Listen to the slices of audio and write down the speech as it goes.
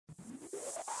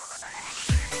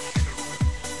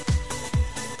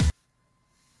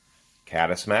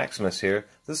Caddis Maximus here.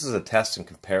 This is a test and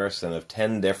comparison of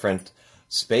 10 different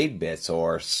spade bits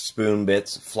or spoon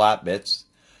bits, flat bits.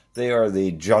 They are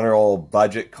the general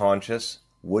budget conscious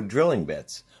wood drilling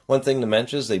bits. One thing to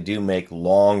mention is they do make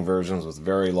long versions with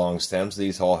very long stems.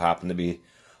 These all happen to be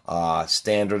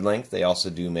standard length. They also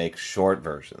do make short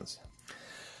versions.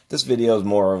 This video is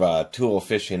more of a tool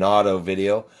aficionado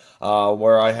video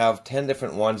where I have 10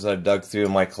 different ones that I've dug through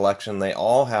in my collection. They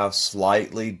all have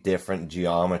slightly different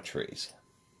geometries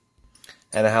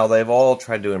and how they've all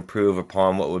tried to improve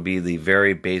upon what would be the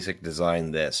very basic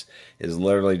design. This is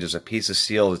literally just a piece of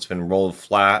steel that's been rolled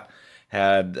flat,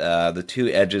 had the two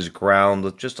edges ground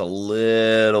with just a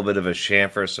little bit of a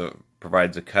chamfer so it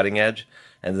provides a cutting edge,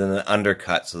 and then an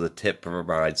undercut so the tip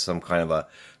provides some kind of a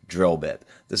drill bit.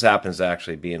 This happens to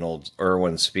actually be an old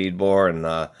Irwin speedbor,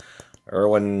 and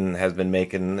Irwin has been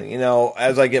making, you know,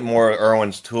 as I get more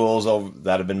Irwin's tools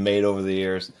that have been made over the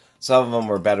years, some of them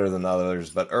were better than others,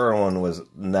 but Irwin was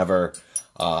never,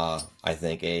 I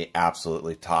think, a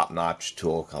absolutely top-notch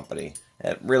tool company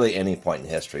at really any point in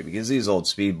history, because these old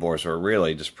speedbors were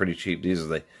really just pretty cheap. These are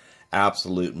the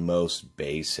absolute most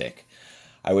basic.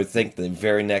 I would think the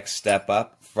very next step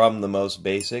up from the most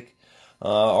basic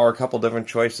are a couple different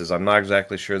choices. I'm not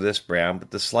exactly sure this brand,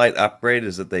 but the slight upgrade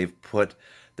is that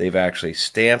they've actually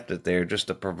stamped it there just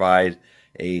to provide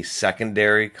a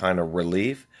secondary kind of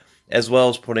relief, as well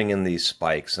as putting in these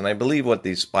spikes. And I believe what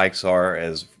these spikes are,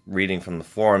 as reading from the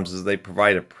forums, is they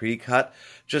provide a pre-cut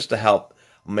just to help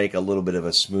make a little bit of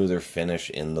a smoother finish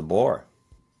in the bore.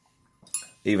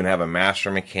 They even have a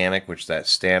master mechanic, which that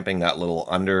stamping, that little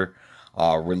under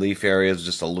relief area is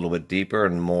just a little bit deeper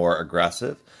and more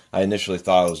aggressive. I initially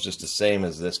thought it was just the same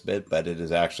as this bit, but it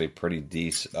is actually pretty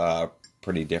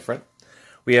different.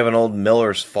 We have an old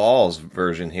Miller's Falls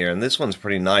version here, and this one's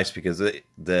pretty nice because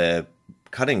the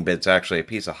cutting bit's actually a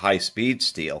piece of high-speed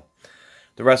steel.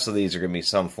 The rest of these are going to be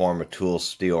some form of tool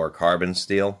steel or carbon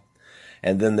steel.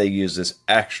 And then they use this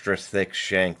extra thick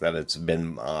shank that it's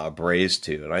been brazed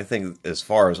to. And I think as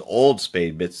far as old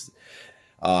spade bits,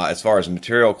 as far as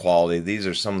material quality, these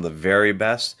are some of the very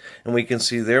best. And we can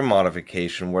see their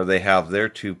modification where they have their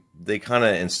two, they kind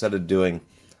of, instead of doing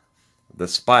the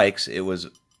spikes, it was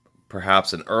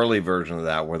perhaps an early version of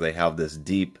that where they have this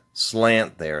deep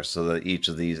slant there so that each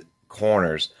of these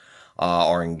corners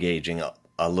are engaging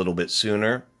a little bit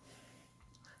sooner.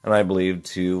 And I believe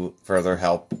to further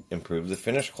help improve the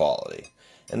finish quality.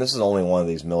 And this is only one of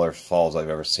these Miller's Falls I've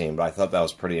ever seen, but I thought that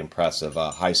was pretty impressive.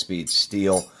 High-speed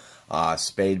steel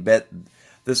spade bit.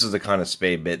 This is the kind of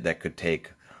spade bit that could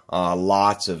take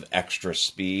lots of extra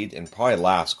speed and probably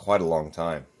last quite a long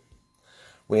time.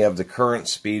 We have the current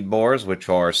speed bores, which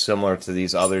are similar to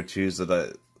these other twos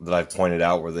that I've pointed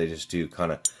out, where they just do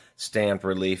kind of stamped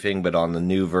reliefing, but on the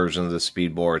new version of the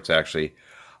speed bore, it's actually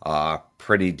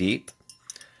pretty deep.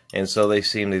 And so they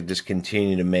seem to just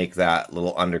continue to make that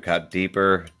little undercut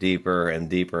deeper, deeper, and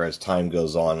deeper as time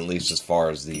goes on, at least as far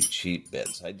as these cheap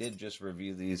bits. I did just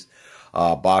review these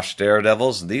Bosch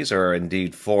Daredevils. These are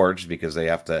indeed forged because they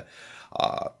have to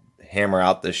hammer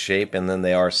out this shape, and then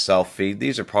they are self-feed.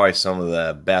 These are probably some of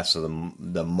the best of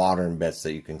the modern bits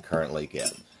that you can currently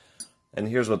get. And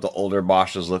here's what the older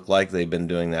Bosches look like. They've been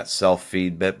doing that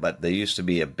self-feed bit, but they used to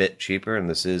be a bit cheaper, and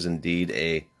this is indeed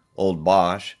a old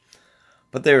Bosch.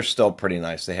 But they were still pretty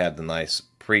nice. They had the nice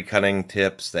pre-cutting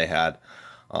tips. They had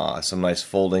some nice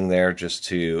folding there just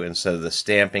to, instead of the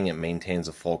stamping, it maintains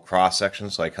a full cross-section,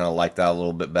 so I kind of like that a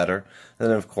little bit better. And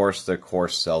then, of course, their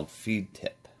coarse self-feed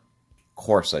tip.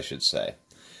 Coarse, I should say.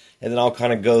 And then I'll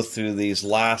kind of go through these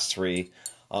last three.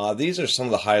 These are some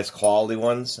of the highest quality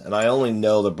ones, and I only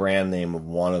know the brand name of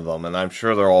one of them, and I'm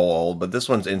sure they're all old, but this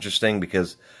one's interesting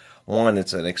because one,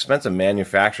 it's an expensive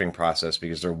manufacturing process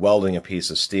because they're welding a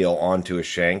piece of steel onto a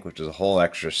shank, which is a whole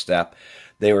extra step.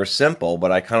 They were simple,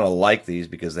 but I kind of like these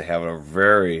because they have a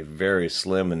very, very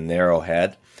slim and narrow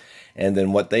head. And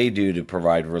then what they do to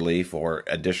provide relief or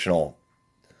additional,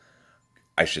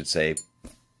 I should say,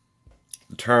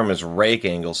 the term is rake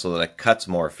angle so that it cuts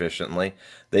more efficiently.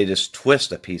 They just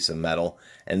twist a piece of metal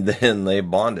and then they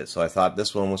bond it. So I thought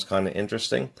this one was kind of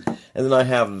interesting. And then I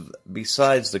have,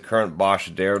 besides the current Bosch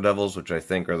Daredevils, which I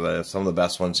think are some of the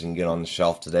best ones you can get on the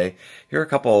shelf today, here are a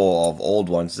couple of old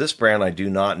ones. This brand I do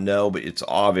not know, but it's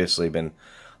obviously been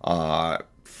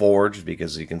forged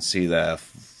because you can see the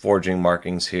forging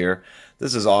markings here.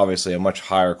 This is obviously a much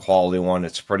higher quality one.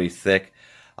 It's pretty thick.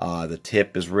 The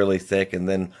tip is really thick, and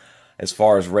then as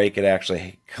far as rake, it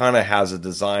actually kind of has a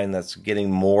design that's getting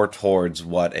more towards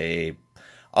what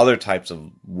other types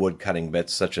of wood cutting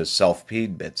bits, such as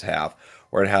self-feed bits, have,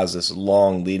 where it has this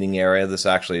long leading area. This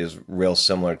actually is real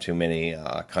similar to many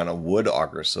kind of wood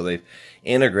augers. So they've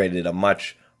integrated a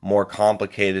much more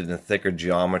complicated and thicker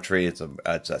geometry. It's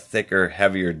a thicker,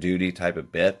 heavier duty type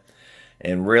of bit,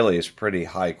 and really is pretty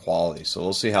high quality. So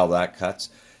we'll see how that cuts.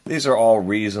 These are all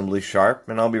reasonably sharp,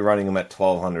 and I'll be running them at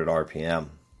 1200 RPM.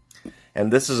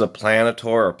 And this is a planetor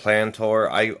or planetor.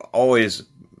 I always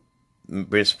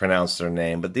mispronounce their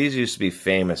name, but these used to be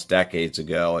famous decades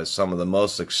ago as some of the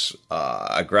most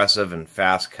aggressive and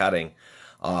fast cutting,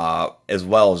 as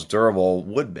well as durable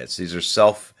wood bits. These are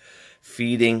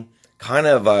self-feeding, kind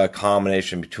of a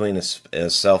combination between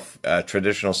a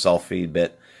traditional self-feed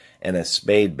bit and a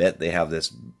spade bit. They have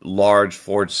this large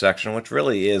forged section, which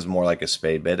really is more like a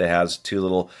spade bit. It has two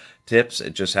little tips.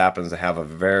 It just happens to have a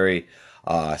very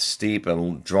steep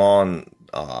and drawn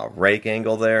rake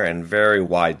angle there, and very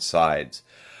wide sides.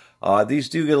 These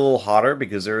do get a little hotter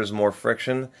because there is more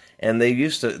friction, and they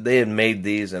had made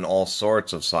these in all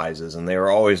sorts of sizes, and they were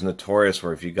always notorious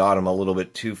where if you got them a little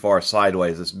bit too far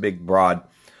sideways, this big broad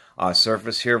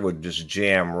surface here would just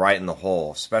jam right in the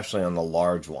hole, especially on the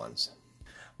large ones.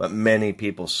 But many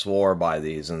people swore by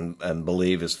these and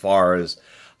believe, as far as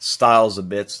styles of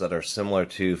bits that are similar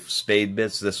to spade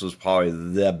bits, this was probably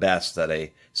the best that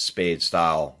a spade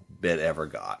style bit ever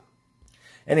got.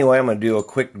 Anyway, I'm going to do a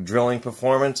quick drilling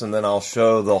performance, and then I'll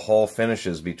show the hole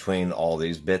finishes between all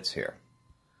these bits here.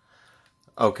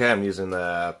 Okay, I'm using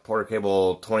the Porter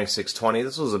Cable 2620.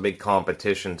 This was a big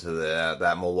competition to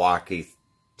that Milwaukee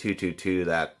 222,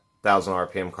 that 1000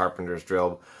 RPM Carpenter's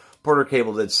drill. Porter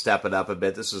Cable did step it up a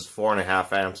bit. This is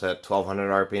 4.5 amps at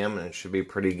 1200 RPM, and it should be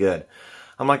pretty good.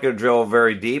 I'm not going to drill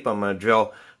very deep. I'm going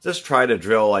to just try to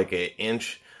drill like an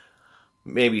inch,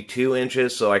 maybe 2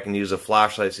 inches, so I can use a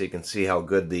flashlight so you can see how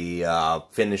good the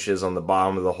finish is on the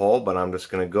bottom of the hole. But I'm just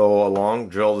going to go along,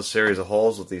 drill the series of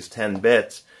holes with these 10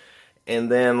 bits,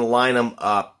 and then line them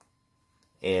up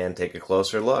and take a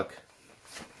closer look.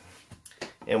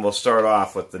 And we'll start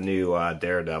off with the new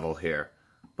Daredevil here.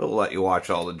 But we'll let you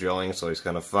watch all the drilling, so it's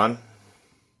kind of fun.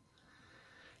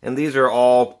 And these are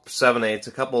all 7/8.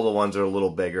 A couple of the ones are a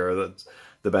little bigger. That's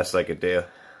the best I could do.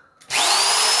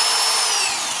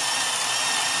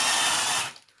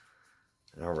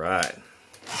 Alright.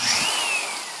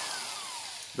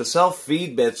 The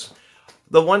self-feed bits,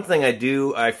 the one thing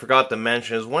I forgot to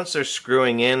mention is once they're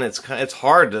screwing in, it's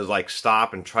hard to like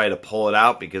stop and try to pull it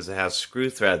out because it has screw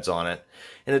threads on it.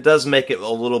 And it does make it a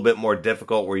little bit more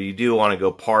difficult where you do want to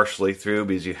go partially through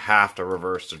because you have to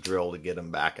reverse the drill to get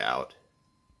them back out.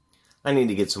 I need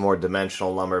to get some more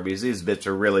dimensional lumber because these bits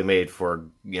are really made for,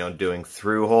 doing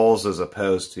through holes as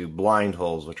opposed to blind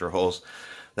holes, which are holes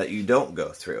that you don't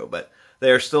go through. But they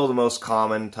are still the most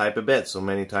common type of bit, so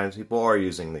many times people are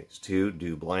using these to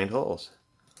do blind holes.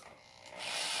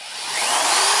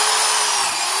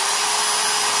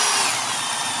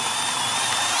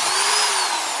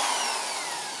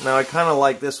 Now I kind of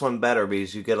like this one better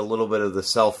because you get a little bit of the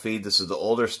self-feed. This is the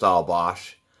older style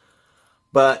Bosch,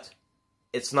 but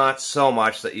it's not so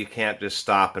much that you can't just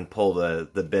stop and pull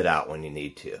the bit out when you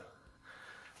need to.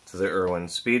 So the Irwin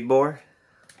speedbor.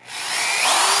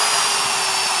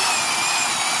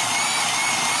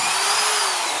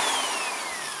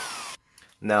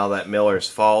 Now that Miller's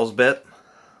Falls bit.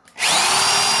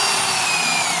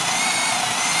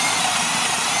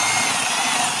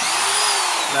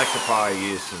 That could probably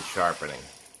use some sharpening.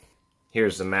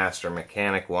 Here's the Master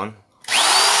Mechanic one.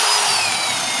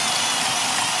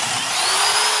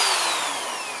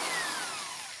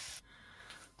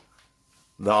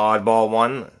 The oddball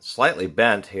one, slightly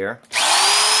bent here.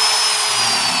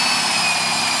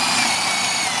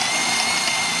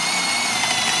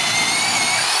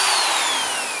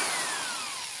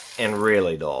 And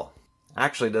really dull.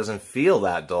 Actually doesn't feel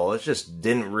that dull, it just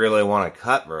didn't really want to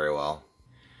cut very well.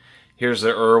 Here's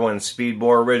the Irwin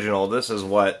Speedbor Original. This is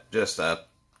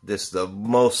the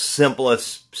most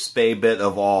simplest spade bit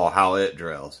of all, how it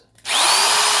drills.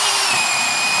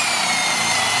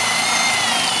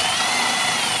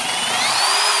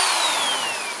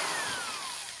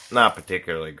 Not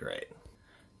particularly great.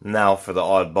 Now for the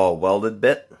oddball welded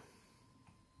bit.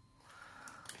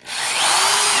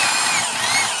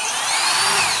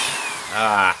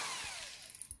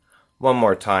 One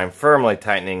more time, firmly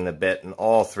tightening the bit in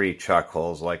all 3 chuck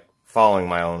holes, like following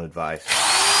my own advice.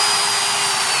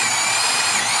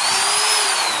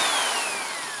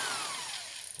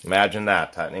 Imagine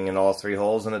that, tightening in all 3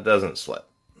 holes and it doesn't slip.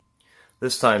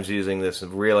 This time's using this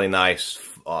really nice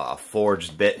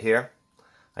forged bit here.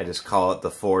 I just call it the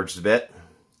forged bit.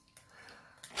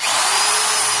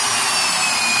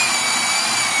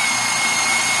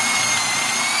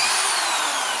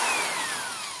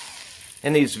 It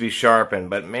needs to be sharpened,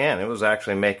 but man, it was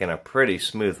actually making a pretty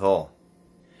smooth hole.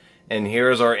 And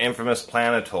here's our infamous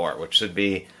planetor, which should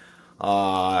be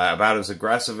about as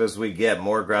aggressive as we get,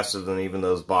 more aggressive than even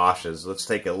those Bosches. Let's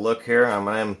take a look here.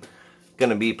 I'm going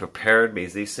to be prepared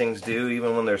because these things do,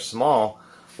 even when they're small,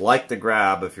 like to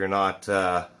grab if you're not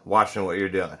watching what you're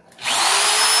doing.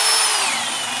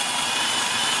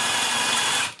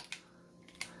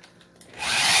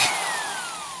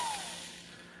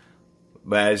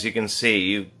 But as you can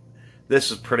see,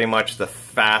 this is pretty much the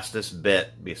fastest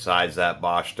bit besides that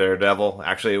Bosch Daredevil.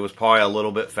 Actually, it was probably a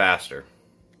little bit faster.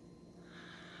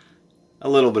 A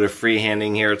little bit of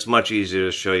freehanding here. It's much easier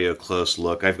to show you a close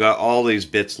look. I've got all these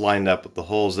bits lined up with the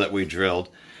holes that we drilled.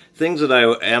 Things that I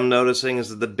am noticing is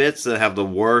that the bits that have the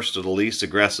worst or the least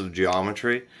aggressive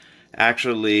geometry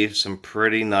actually leave some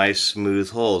pretty nice smooth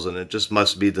holes, and it just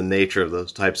must be the nature of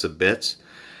those types of bits.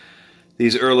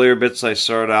 These earlier bits I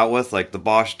started out with, like the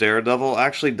Bosch Daredevil,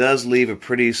 actually does leave a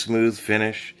pretty smooth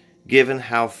finish given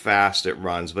how fast it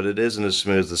runs, but it isn't as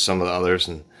smooth as some of the others.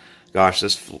 And gosh,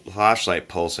 this flashlight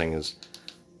pulsing is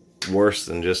worse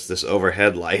than just this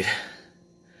overhead light.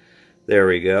 There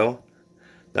we go.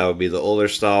 That would be the older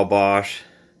style Bosch.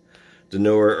 The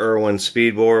newer Irwin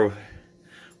speedbor,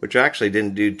 which actually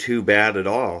didn't do too bad at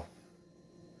all.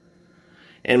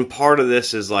 And part of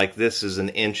this is like, this is an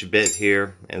inch bit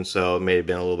here, and so it may have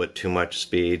been a little bit too much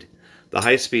speed. The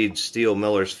high-speed steel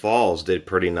Miller's Falls did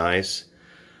pretty nice.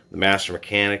 The Master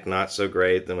Mechanic, not so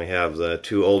great. Then we have the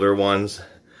two older ones.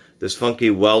 This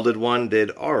funky welded one did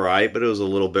alright, but it was a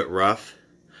little bit rough.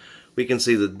 We can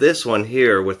see that this one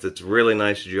here, with its really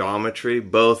nice geometry,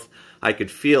 both I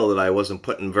could feel that I wasn't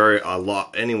putting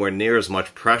anywhere near as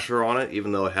much pressure on it,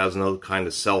 even though it has no kind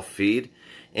of self-feed.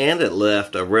 And it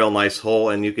left a real nice hole,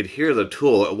 and you could hear the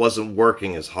tool. It wasn't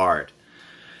working as hard.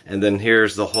 And then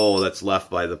here's the hole that's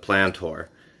left by the planetor.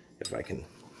 If I can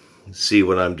see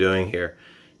what I'm doing here.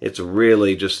 It's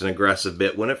really just an aggressive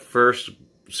bit. When it first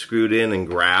screwed in and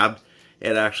grabbed,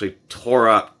 it actually tore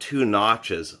up 2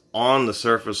 notches on the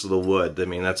surface of the wood. I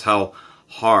mean, that's how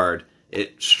hard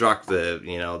it struck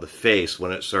the face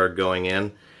when it started going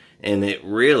in. And it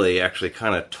really actually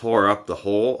kind of tore up the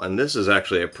hole. And this is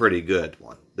actually a pretty good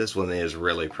one. This one is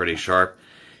really pretty sharp.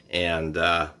 And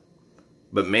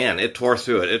but man, it tore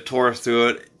through it. It tore through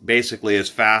it basically as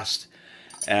fast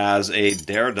as a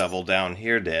Daredevil down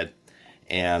here did.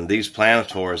 And these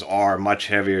planetors are much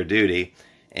heavier duty,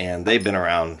 and they've been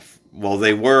around. Well,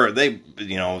 they were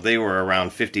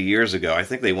around 50 years ago. I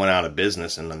think they went out of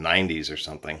business in the 90s or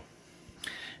something.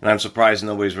 And I'm surprised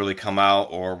nobody's really come out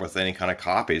or with any kind of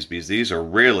copies, because these are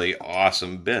really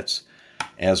awesome bits.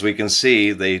 As we can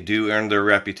see, they do earn their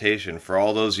reputation. For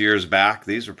all those years back,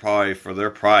 these were probably, for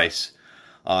their price,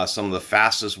 some of the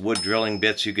fastest wood drilling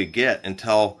bits you could get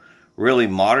until really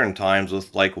modern times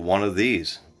with like one of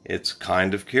these. It's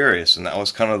kind of curious, and that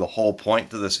was kind of the whole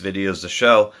point to this video, is to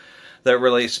show that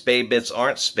really spade bits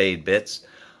aren't spade bits.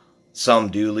 Some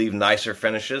do leave nicer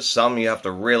finishes, some you have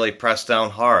to really press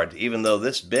down hard. Even though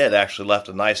this bit actually left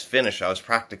a nice finish, I was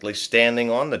practically standing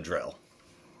on the drill.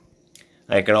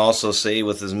 I can also see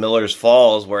with this Miller's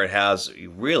Falls, where it has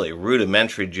really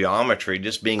rudimentary geometry,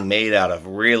 just being made out of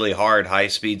really hard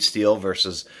high-speed steel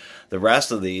versus the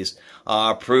rest of these,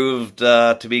 proved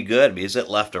to be good because it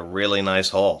left a really nice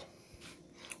hole.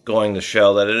 Going to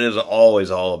show that it isn't always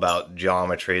all about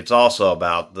geometry. It's also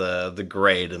about the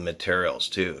grade of materials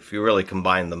too. If you really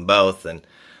combine them both, then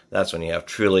that's when you have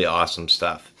truly awesome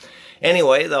stuff.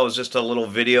 Anyway, that was just a little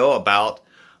video about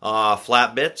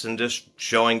flat bits and just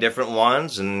showing different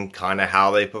ones and kind of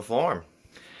how they perform.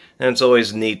 And it's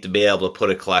always neat to be able to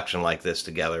put a collection like this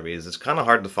together, because it's kind of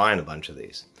hard to find a bunch of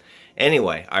these.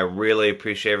 Anyway, I really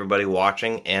appreciate everybody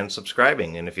watching and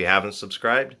subscribing. And if you haven't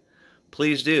subscribed,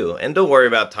 please do. And don't worry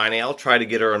about Tiny. I'll try to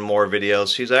get her in more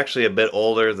videos. She's actually a bit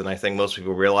older than I think most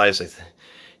people realize.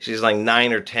 She's like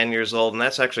 9 or 10 years old, and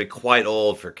that's actually quite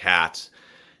old for cats.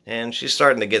 And she's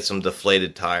starting to get some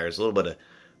deflated tires, a little bit of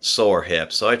sore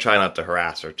hips, so I try not to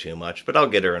harass her too much, but I'll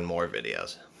get her in more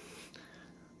videos.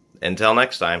 Until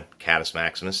next time, Catus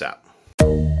Maximus out.